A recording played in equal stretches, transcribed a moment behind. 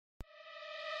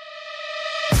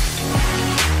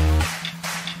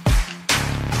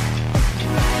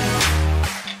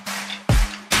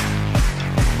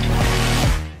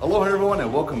Aloha everyone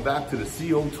and welcome back to the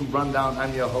CO2 Rundown.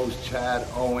 I'm your host Chad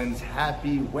Owens.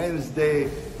 Happy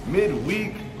Wednesday,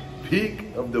 midweek,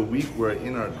 peak of the week. We're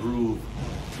in our groove.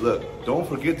 Look, don't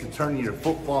forget to turn your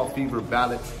football fever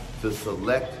ballots to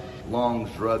Select Long's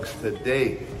Drugs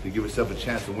today to give yourself a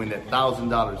chance to win that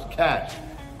 $1,000 cash.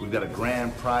 We've got a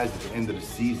grand prize at the end of the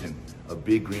season, a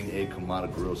Big Green Egg Kamado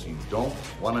Grill, so you don't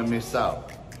want to miss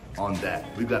out on that.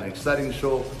 We've got an exciting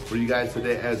show for you guys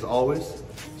today as always.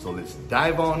 So let's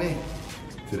dive on in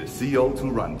to the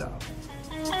CO2 Rundown.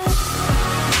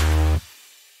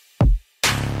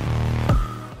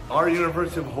 Our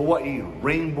University of Hawaii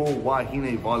Rainbow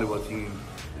Wahine volleyball team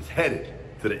is headed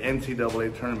to the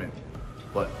NCAA tournament.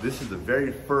 But this is the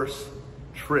very first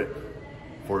trip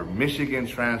for Michigan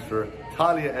transfer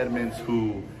Talia Edmonds,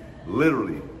 who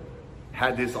literally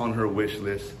had this on her wish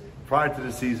list prior to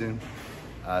the season.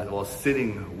 While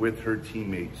sitting with her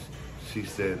teammates, she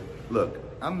said, look,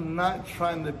 I'm not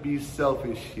trying to be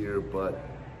selfish here, but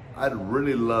I'd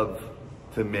really love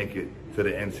to make it to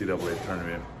the NCAA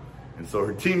tournament. And so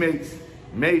her teammates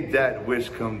made that wish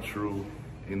come true,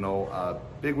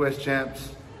 Big West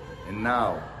champs, and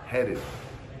now headed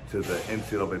to the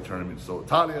NCAA tournament. So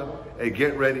Talia, hey,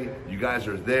 get ready. You guys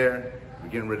are there. We're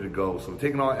getting ready to go. So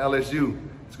taking on LSU,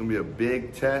 it's gonna be a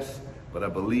big test, but I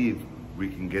believe we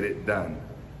can get it done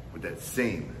with that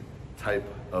same type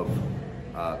of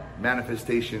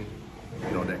manifestation,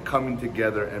 that coming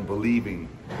together and believing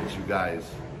that you guys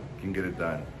can get it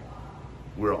done.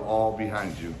 We're all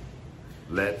behind you.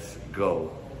 Let's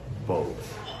go, Bows.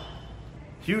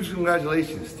 Huge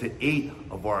congratulations to 8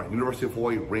 of our University of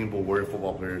Hawaii Rainbow Warrior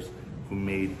football players who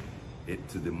made it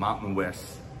to the Mountain West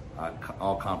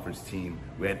all-conference team.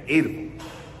 We had 8 of them.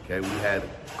 Okay, we had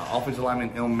offensive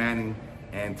lineman Il Manning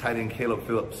and tight end Caleb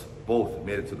Phillips both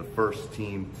made it to the first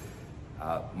team.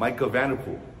 Micah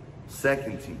Vanderpool,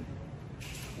 second team.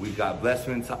 We've got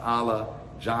Blessman Ta'ala,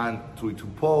 John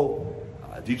Tuitupo,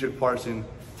 Dietrich Parson,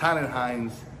 Tyler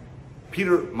Hines,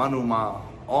 Peter Manuma,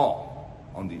 all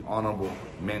on the honorable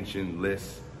mention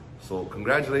list. So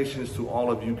congratulations to all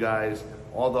of you guys,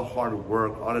 all the hard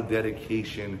work, all the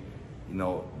dedication.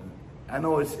 I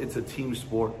know it's a team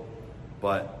sport,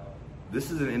 but this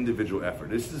is an individual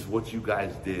effort. This is what you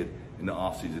guys did in the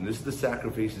offseason. This is the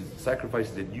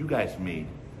sacrifices that you guys made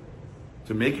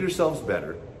to make yourselves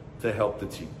better, to help the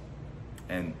team.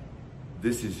 And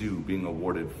this is you being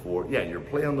awarded for, your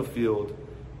play on the field,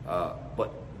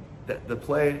 but the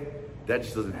play, that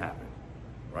just doesn't happen,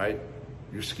 right?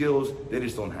 Your skills, they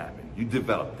just don't happen. You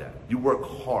develop that. You work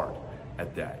hard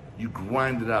at that. You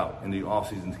grind it out in the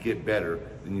offseason to get better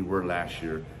than you were last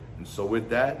year. And so with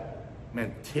that,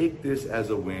 man, take this as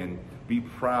a win. Be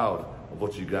proud of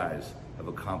what you guys have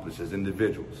accomplished as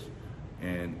individuals.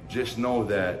 And just know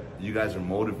that you guys are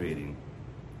motivating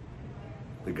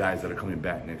the guys that are coming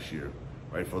back next year,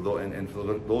 right? For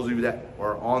those of you that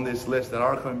are on this list that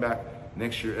are coming back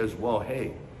next year as well,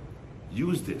 hey,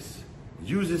 use this.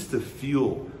 Use this to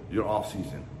fuel your off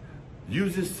season.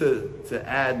 Use this to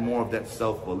add more of that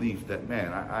self-belief that,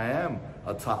 man, I am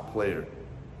a top player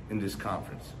in this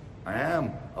conference. I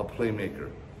am a playmaker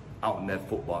out in that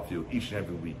football field each and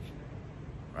every week,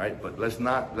 right? But let's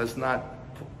not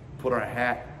put our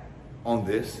hat on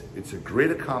this. It's a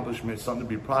great accomplishment, something to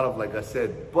be proud of, like I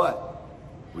said, but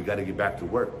we got to get back to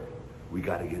work. We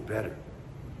got to get better,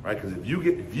 right? Because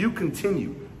if you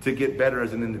continue to get better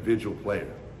as an individual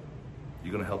player,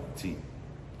 you're going to help the team,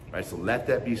 right? So let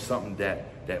that be something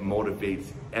that motivates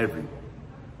everyone.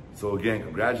 So again,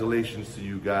 congratulations to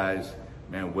you guys,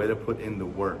 man. Way to put in the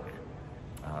work.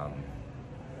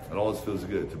 It always feels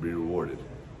good to be rewarded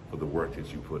for the work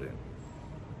that you put in.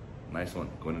 Nice one,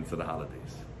 going into the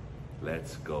holidays.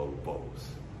 Let's go, Bows.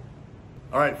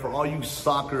 All right, for all you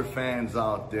soccer fans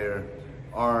out there,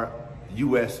 our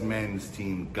U.S. men's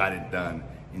team got it done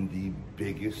in the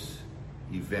biggest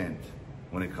event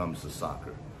when it comes to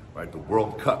soccer, right? The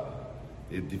World Cup.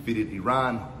 They defeated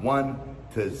Iran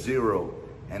 1-0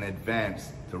 and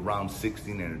advanced to round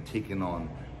 16 and are taking on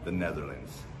the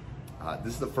Netherlands.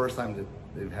 This is the first time that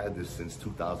they've had this since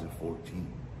 2014.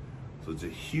 So it's a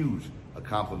huge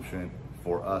accomplishment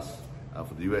for us,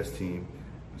 for the U.S. team.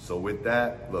 So with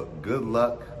that, look, good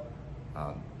luck.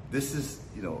 This is,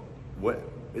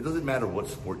 it doesn't matter what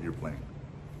sport you're playing.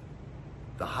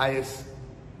 The highest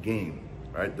game,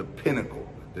 right? The pinnacle,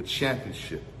 the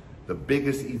championship, the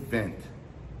biggest event.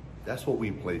 That's what we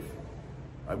play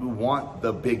for. Right? We want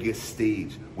the biggest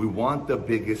stage. We want the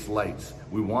biggest lights.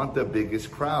 We want the biggest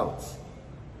crowds.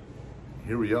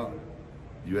 Here we are,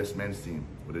 U.S. men's team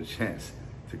with a chance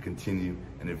to continue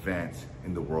and advance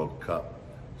in the World Cup.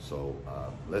 So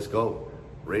let's go.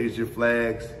 Raise your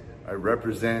flags, I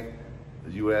represent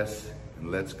the U.S.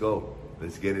 and let's go.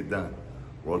 Let's get it done.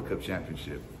 World Cup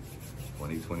Championship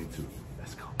 2022.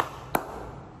 Let's go.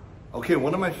 Okay,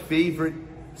 one of my favorite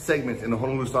segments in the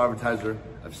Honolulu Star Advertiser,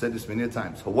 I've said this many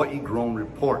times, Hawaii Grown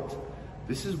Report.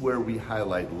 This is where we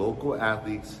highlight local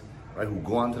athletes, right, who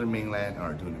go onto the mainland and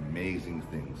are doing amazing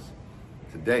things.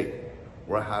 Today,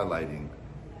 we're highlighting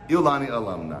Iolani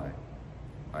alumni,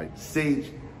 right, Sage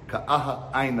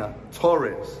Ka'aha'aina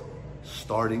Torres,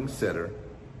 starting setter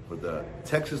for the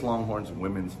Texas Longhorns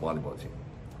women's volleyball team.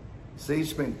 Sage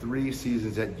spent 3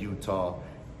 seasons at Utah,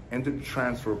 entered the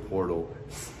transfer portal,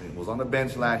 was on the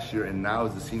bench last year, and now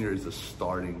as a senior is a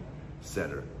starting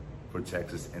setter for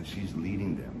Texas, and she's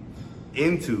leading them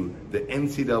into the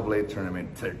NCAA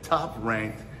tournament. They're top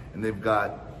ranked, and they've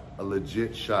got a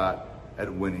legit shot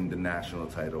at winning the national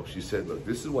title. She said, look,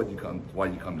 this is why you come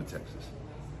to Texas,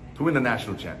 to win the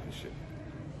national championship.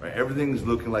 Right? Everything's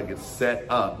looking like it's set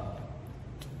up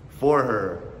for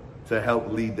her to help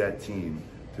lead that team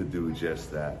to do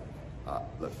just that.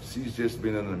 Look, she's just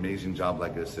been an amazing job,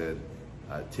 like I said,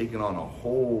 taking on a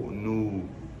whole new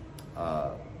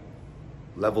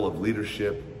level of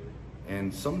leadership.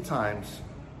 And sometimes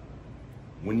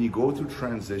when you go through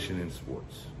transition in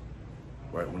sports,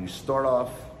 right, when you start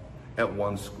off at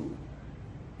one school,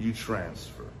 you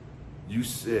transfer, you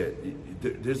sit,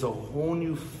 there's a whole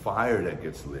new fire that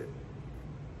gets lit.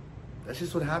 That's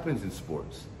just what happens in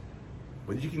sports.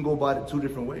 But you can go about it 2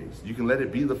 different ways. You can let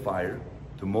it be the fire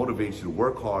to motivate you to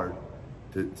work hard,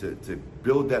 to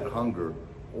build that hunger,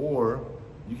 or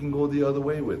you can go the other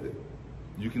way with it.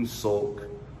 You can sulk,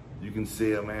 you can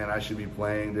say, oh, man, I should be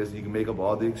playing this. You can make up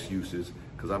all the excuses,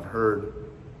 because I've heard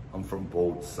them from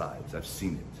both sides. I've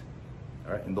seen it.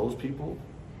 All right, and those people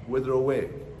wither away.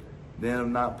 They end up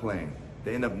not playing.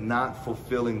 They end up not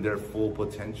fulfilling their full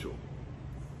potential.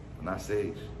 But not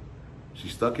Sage. She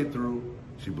stuck it through.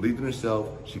 She believed in herself.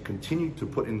 She continued to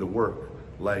put in the work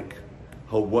like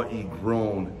Hawaii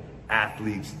grown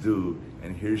athletes do.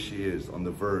 And here she is on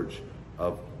the verge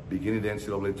of beginning the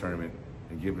NCAA tournament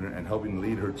and helping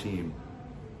lead her team,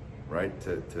 right,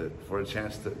 for a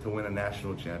chance to win a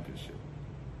national championship.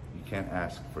 You can't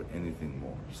ask for anything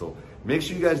more. So make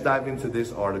sure you guys dive into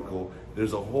this article.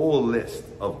 There's a whole list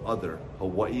of other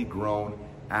Hawaii grown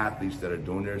athletes that are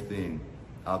doing their thing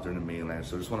out there in the mainland.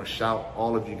 So I just want to shout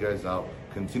all of you guys out.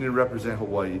 Continue to represent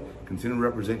Hawaii. Continue to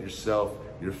represent yourself,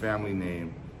 your family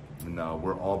name. And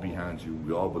we're all behind you.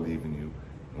 We all believe in you.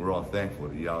 And we're all thankful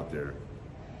to be out there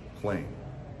playing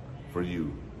for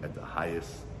you at the highest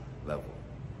level.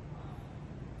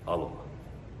 Aloha.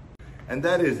 And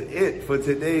that is it for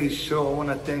today's show. I want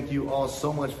to thank you all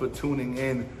so much for tuning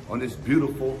in on this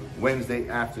beautiful Wednesday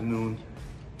afternoon.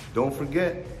 Don't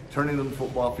forget, turn in the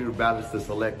football field ballots to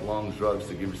select Long's Drugs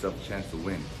to give yourself a chance to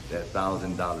win that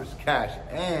 $1,000 cash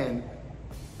and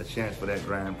a chance for that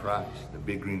grand prize, the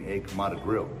Big Green Egg Kamada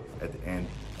Grill at the end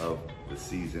of the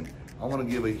season. I want to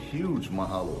give a huge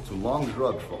mahalo to Long's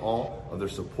Drugs for all of their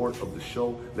support of the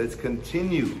show. Let's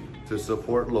continue to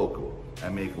support local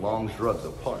and make Long's Drugs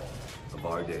a part of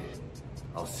our day.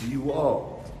 I'll see you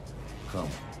all come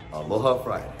Aloha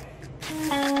Friday.